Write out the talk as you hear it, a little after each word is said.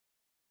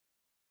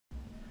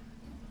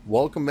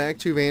Welcome back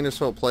to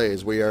Vandersfeld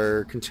Plays. We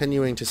are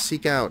continuing to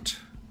seek out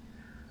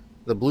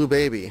the blue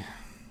baby.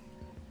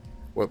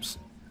 Whoops.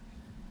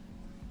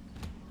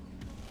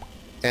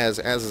 As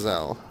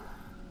Azazel.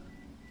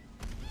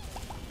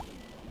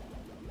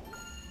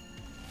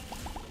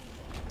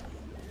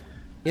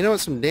 You know what?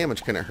 Some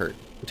damage couldn't hurt.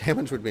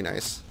 Damage would be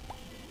nice.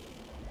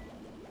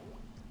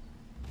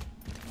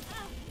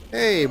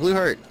 Hey, blue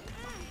heart.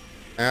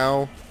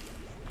 Ow.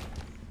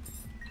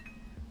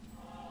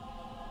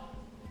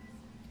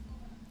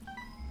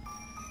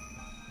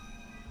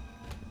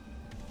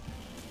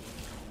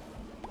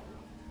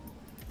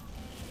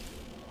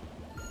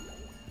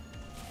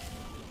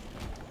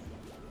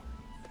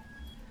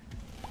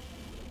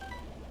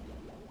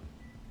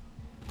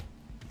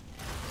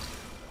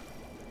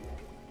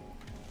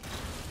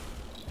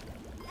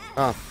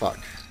 Oh, fuck.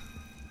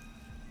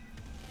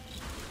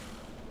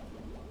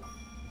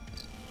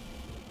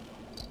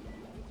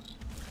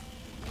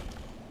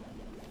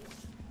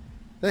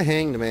 The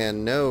Hanged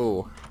Man,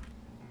 no.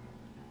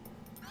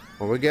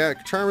 Well, we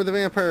got Charm of the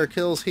Vampire,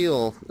 kills,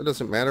 heal. It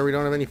doesn't matter, we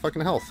don't have any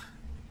fucking health.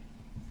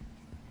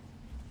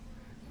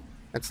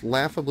 That's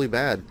laughably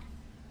bad.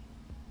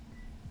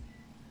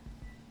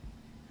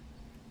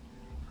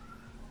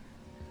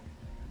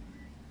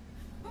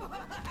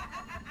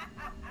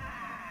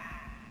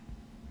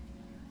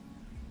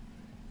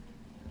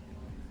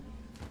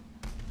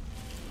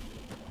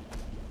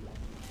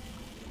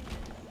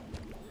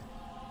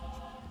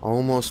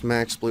 Almost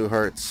max blue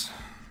hearts.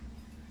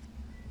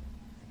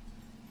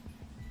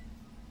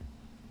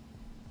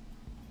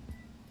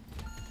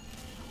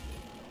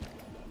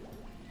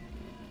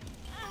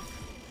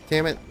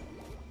 Damn it.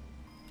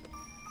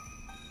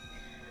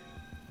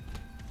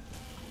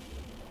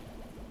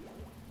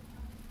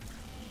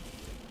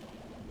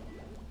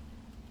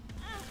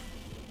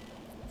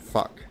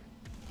 Fuck.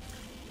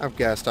 I've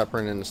got to stop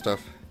running into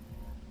stuff.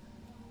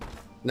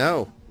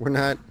 No, we're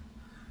not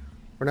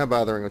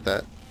bothering with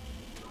that.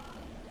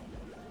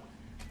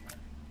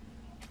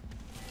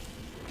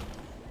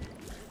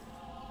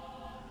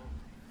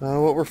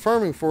 What we're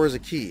farming for is a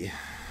key.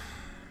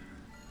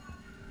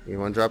 You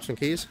want to drop some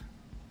keys?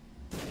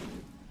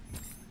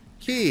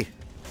 Key!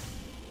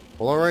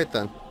 Well, alright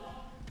then.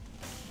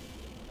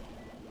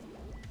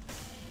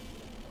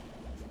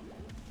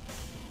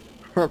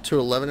 We're up to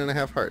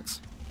 11.5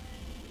 hearts.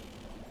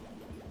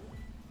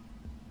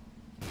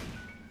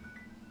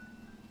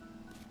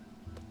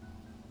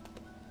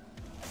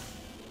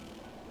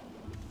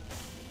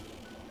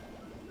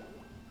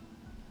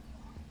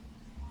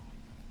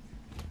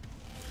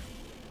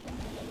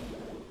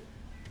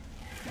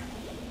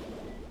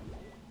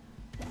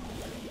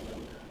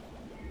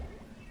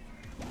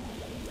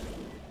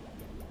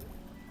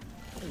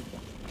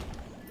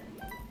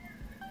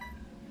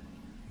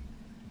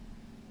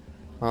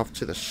 Off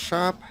to the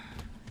shop.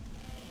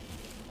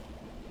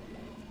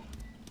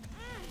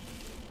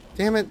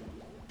 Damn it.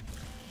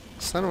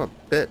 Son of a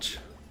bitch.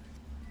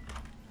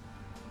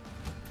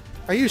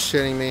 Are you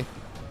shitting me?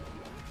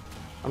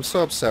 I'm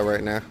so upset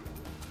right now.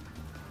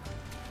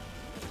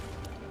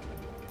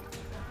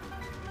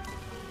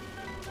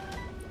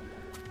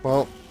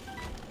 Well,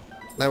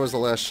 that was the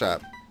last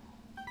shop.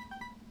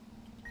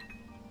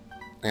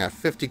 I got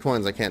 50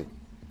 coins I can't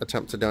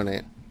attempt to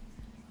donate.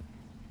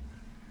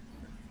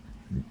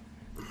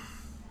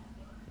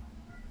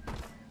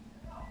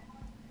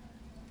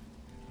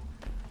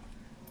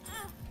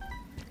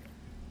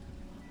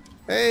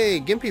 Hey,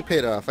 Gimpy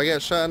paid off. I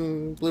got shot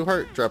and blue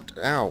heart dropped.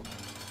 Ow.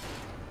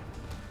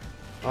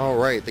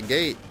 Alright, the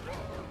gate.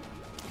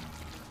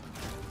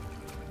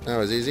 That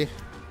was easy.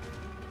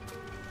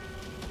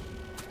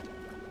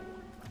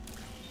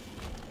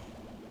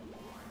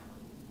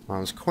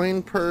 Mom's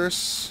coin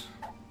purse.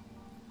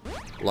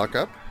 Luck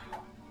up.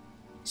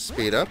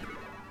 Speed up.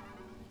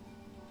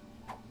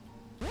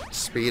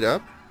 Speed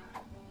up.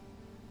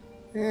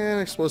 And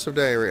explosive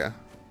diarrhea.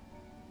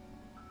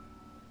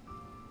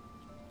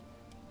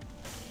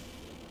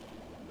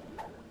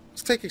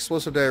 Let's take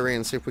explosive diarrhea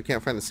and see if we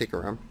can't find the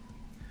secret room.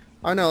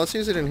 Oh no, let's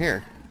use it in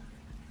here.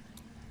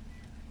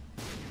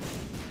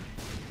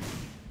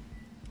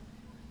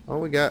 Oh,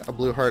 we got a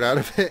blue heart out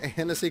of it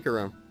and a secret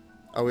room.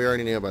 Oh, we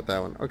already knew about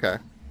that one. Okay.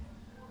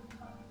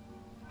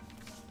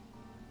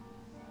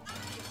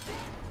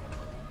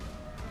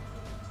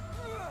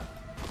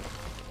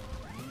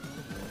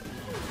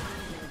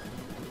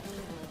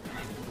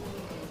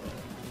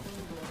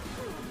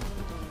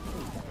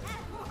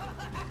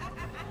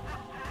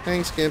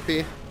 Thanks,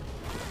 Gimpy.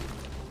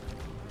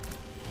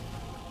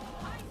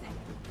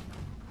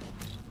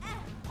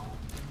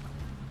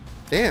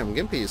 Damn,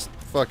 Gimpy's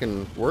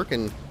fucking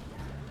working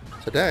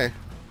today.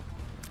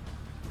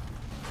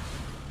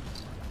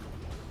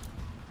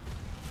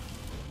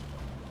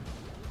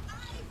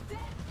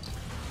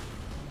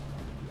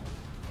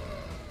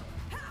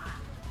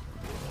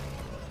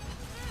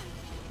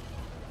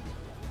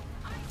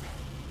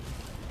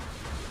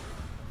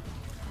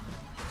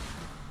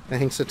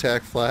 Thanks,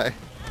 Attack Fly.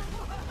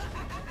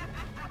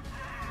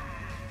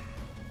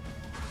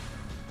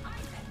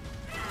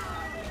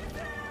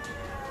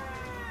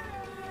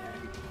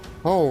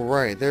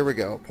 Alright, there we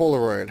go.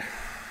 Polaroid.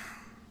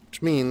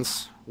 Which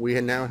means we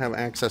now have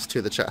access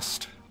to the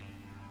chest.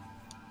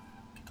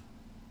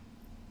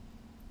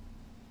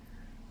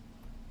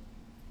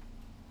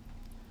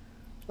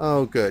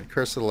 Oh good,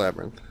 Curse of the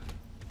Labyrinth.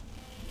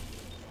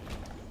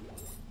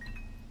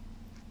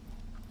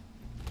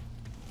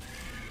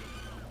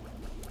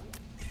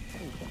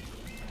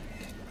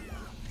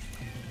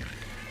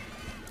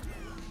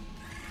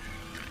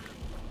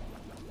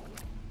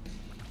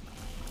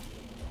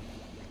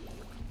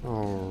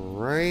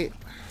 Alright.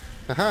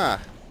 Haha!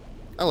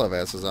 I love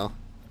Azazel.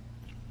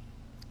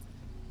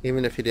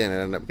 Even if he didn't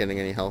end up getting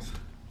any health.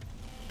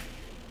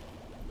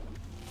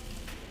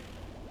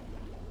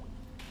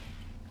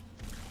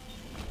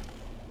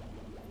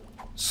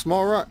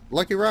 Small rock.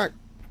 Lucky rock.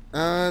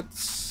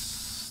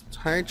 It's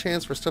high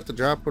chance for stuff to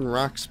drop when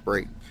rocks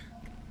break.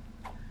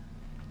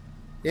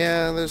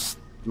 Yeah, there's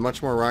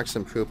much more rocks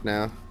than poop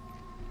now.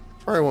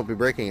 Probably won't be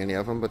breaking any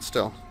of them, but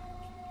still.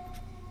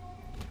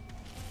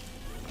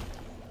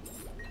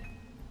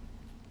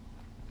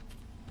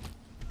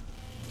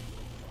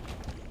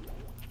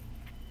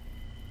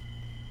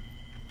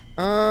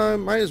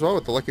 Might as well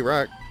with the lucky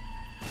rock.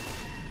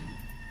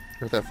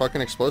 With that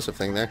fucking explosive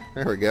thing there.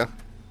 There we go.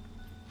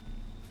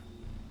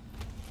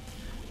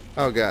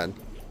 Oh god.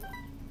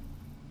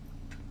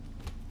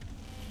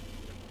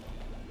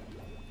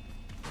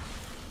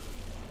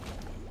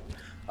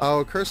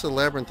 Oh, Curse of the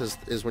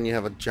Labyrinth is when you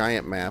have a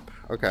giant map.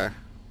 Okay.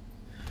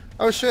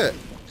 Oh shit.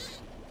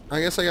 I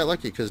guess I got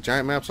lucky because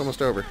giant map's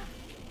almost over.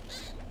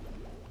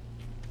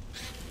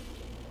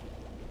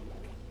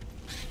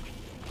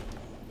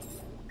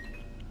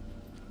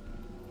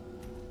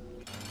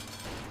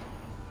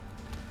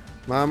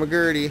 Mama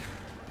Gertie.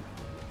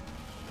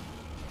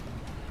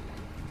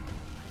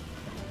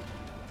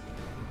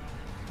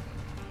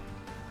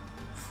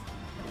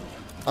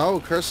 Oh,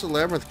 Curse of the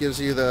Labyrinth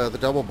gives you the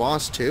double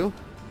boss too?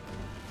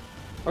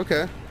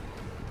 Okay.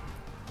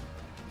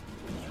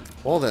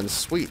 Well then,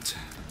 sweet.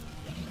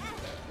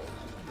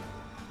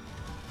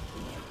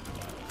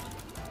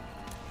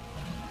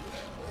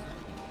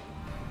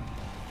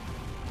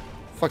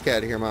 Fuck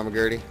out of here, Mama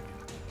Gertie.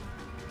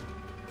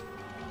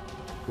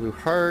 Blue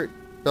heart,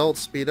 belt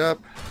speed up.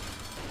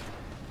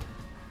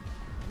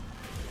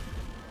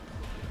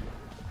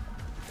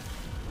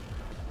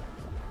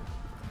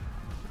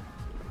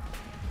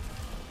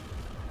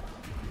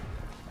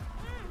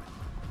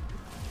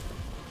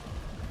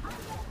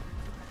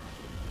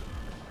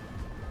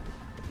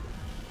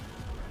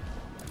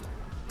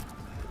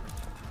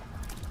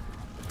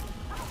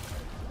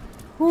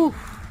 Whew.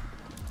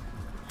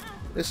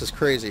 This is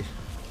crazy.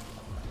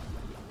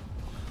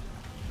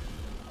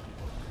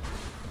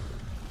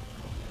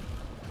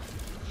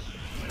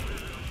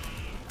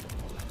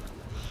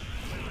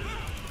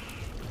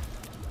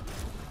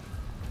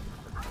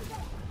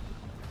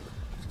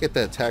 Get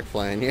that attack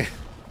flying, yeah.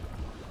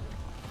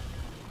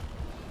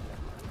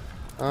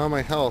 Oh,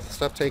 my health.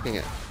 Stop taking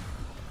it.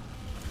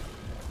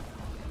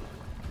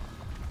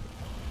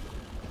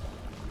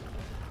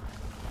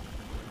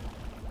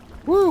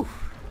 Woo!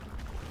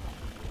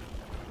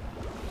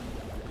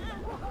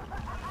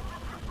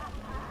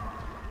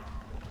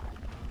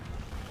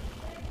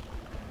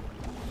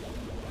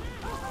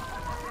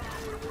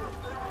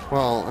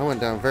 Well, I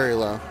went down very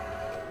low.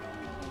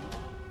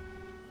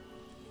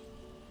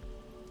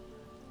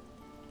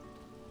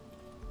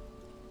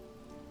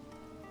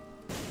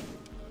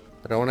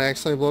 I don't want to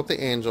accidentally blow up the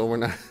angel. We're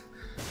not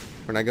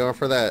going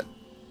for that.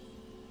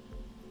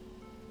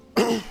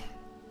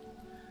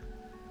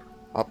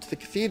 Up to the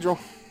cathedral.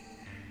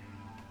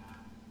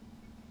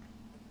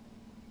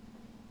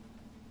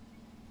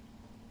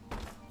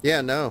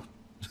 Yeah, no.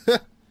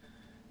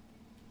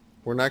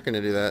 We're not going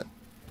to do that.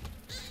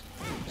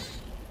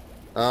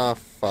 Oh,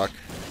 fuck.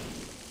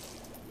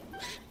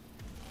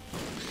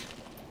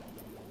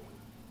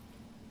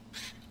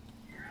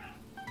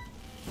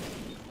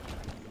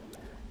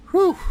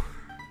 Whew.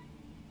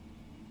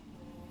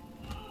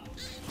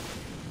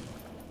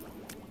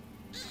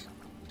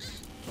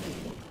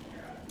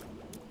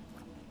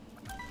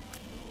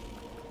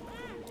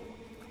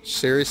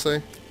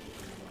 Seriously?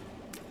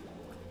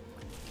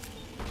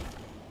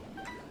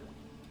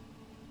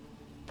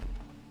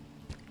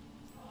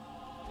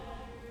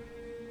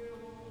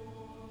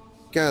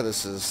 God,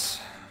 this is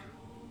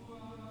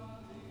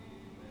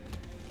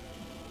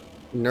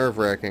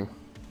nerve-wracking.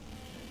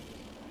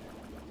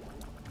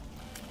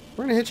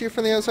 We're gonna hit you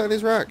from the outside of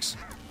these rocks.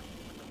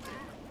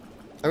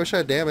 I wish I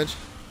had damage.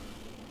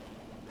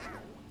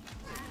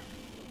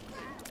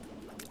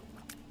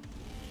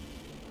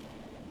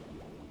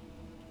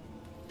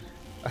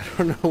 I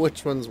don't know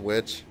which one's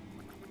which.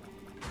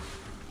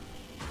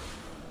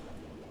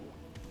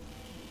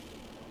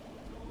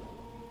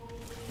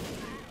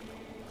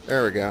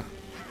 There we go.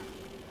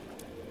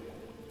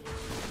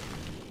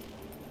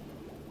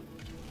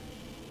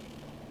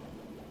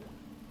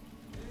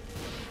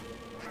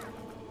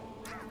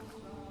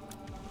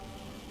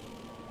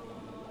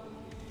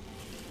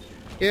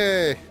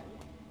 Yay!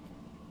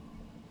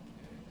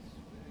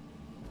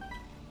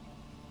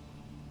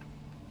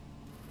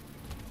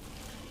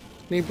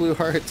 Need blue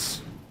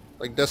hearts.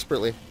 Like,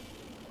 desperately.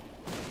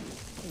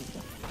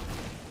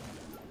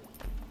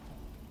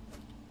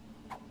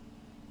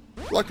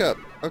 Luck up.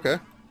 Okay.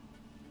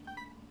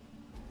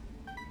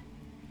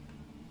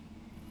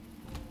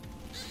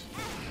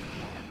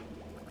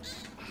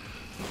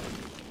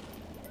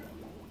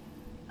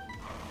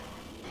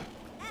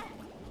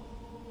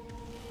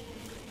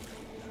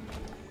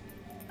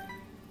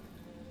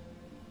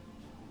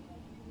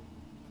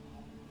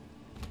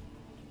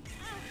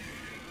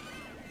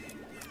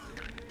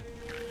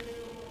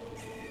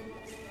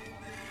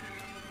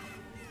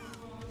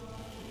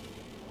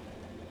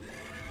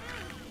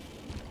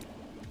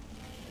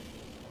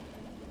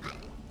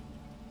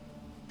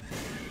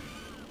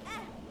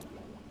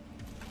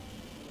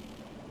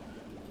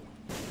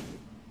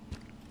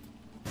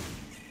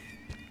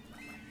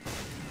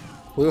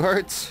 Blue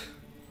hearts?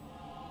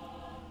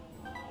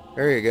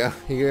 There you go.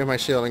 You give me my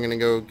shield, I'm gonna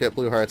go get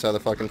blue hearts out of the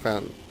fucking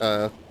fountain,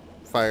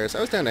 fires. I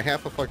was down to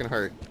half a fucking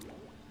heart.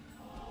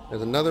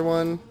 There's another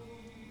one.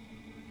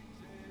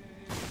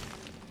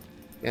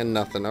 And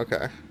nothing,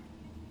 okay.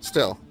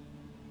 Still.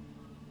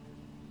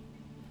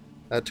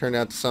 That turned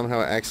out to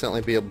somehow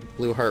accidentally be a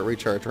blue heart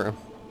recharge room.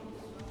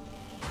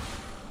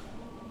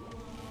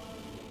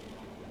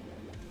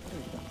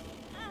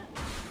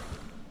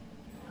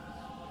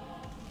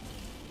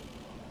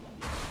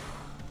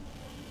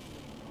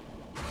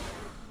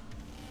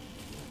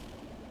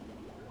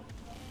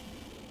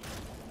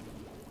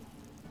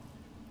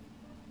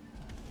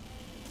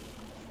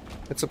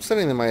 It's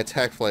upsetting that my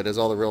attack flight is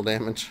all the real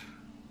damage.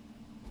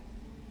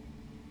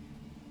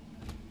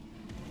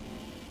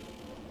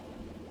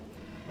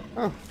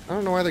 Oh, I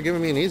don't know why they're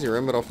giving me an easy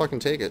room, but I'll fucking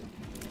take it.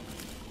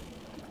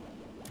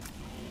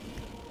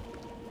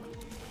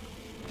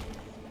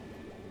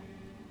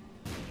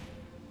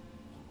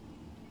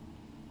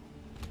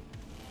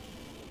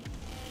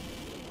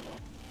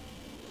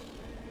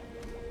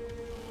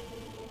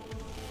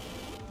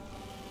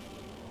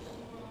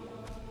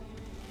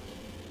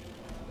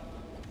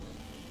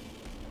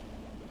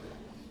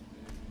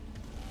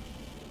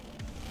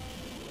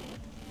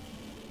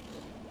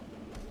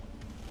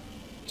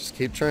 Just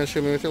keep trying to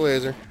shoot me with your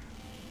laser.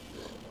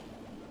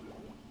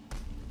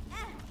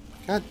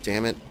 God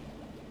damn it.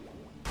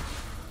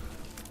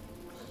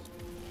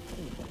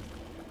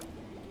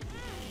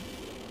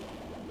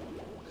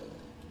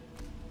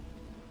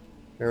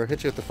 Arrow,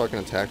 hit you with the fucking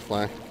attack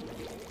flag.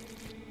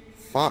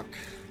 Fuck.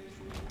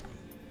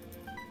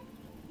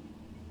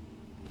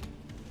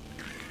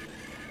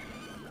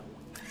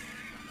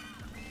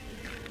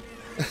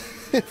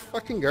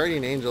 Fucking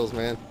guardian angels,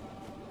 man.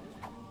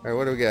 Alright,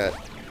 what do we got?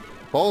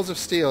 Balls of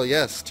steel,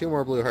 yes. 2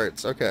 more blue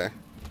hearts, okay.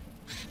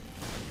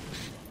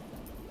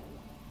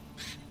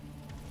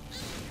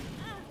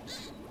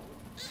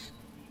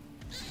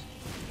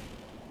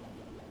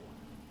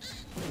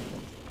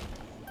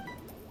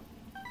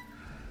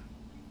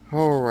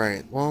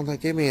 Alright, well,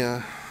 that gave me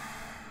a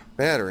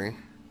battery.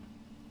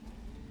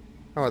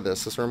 How about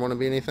this? This room want to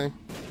be anything?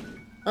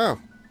 Oh.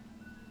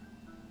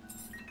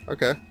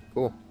 Okay,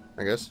 cool,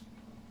 I guess.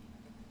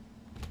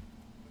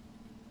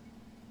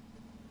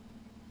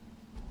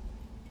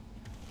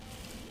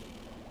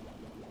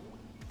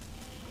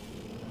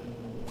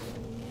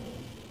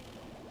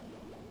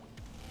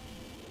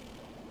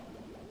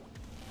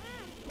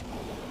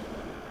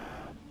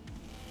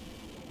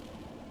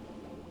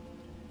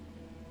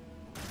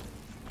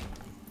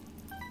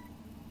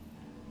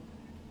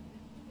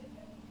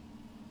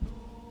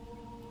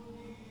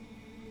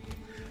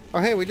 Oh,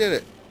 hey, we did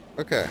it.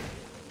 Okay.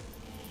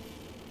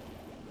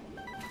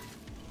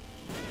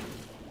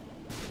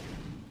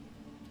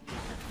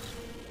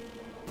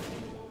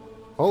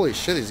 Holy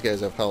shit, these guys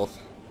have health.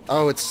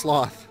 Oh, it's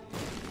Sloth.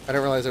 I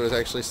didn't realize it was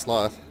actually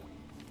Sloth.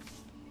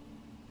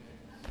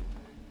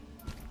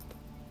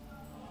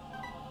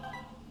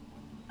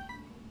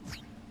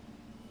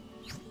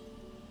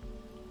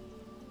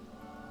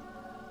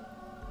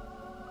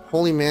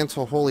 Holy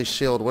Mantle, Holy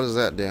Shield. What does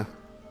that do?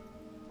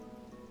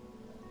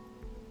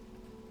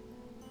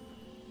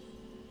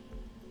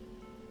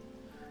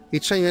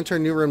 Each time you enter a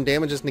new room,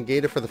 damage is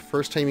negated for the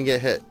first time you get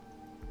hit.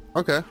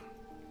 Okay.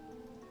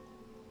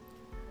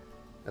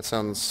 That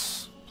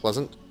sounds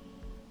pleasant.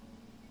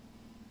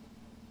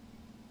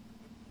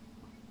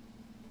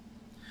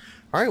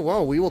 Alright,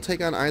 well, we will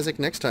take on Isaac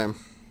next time.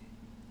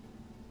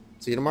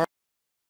 See you tomorrow.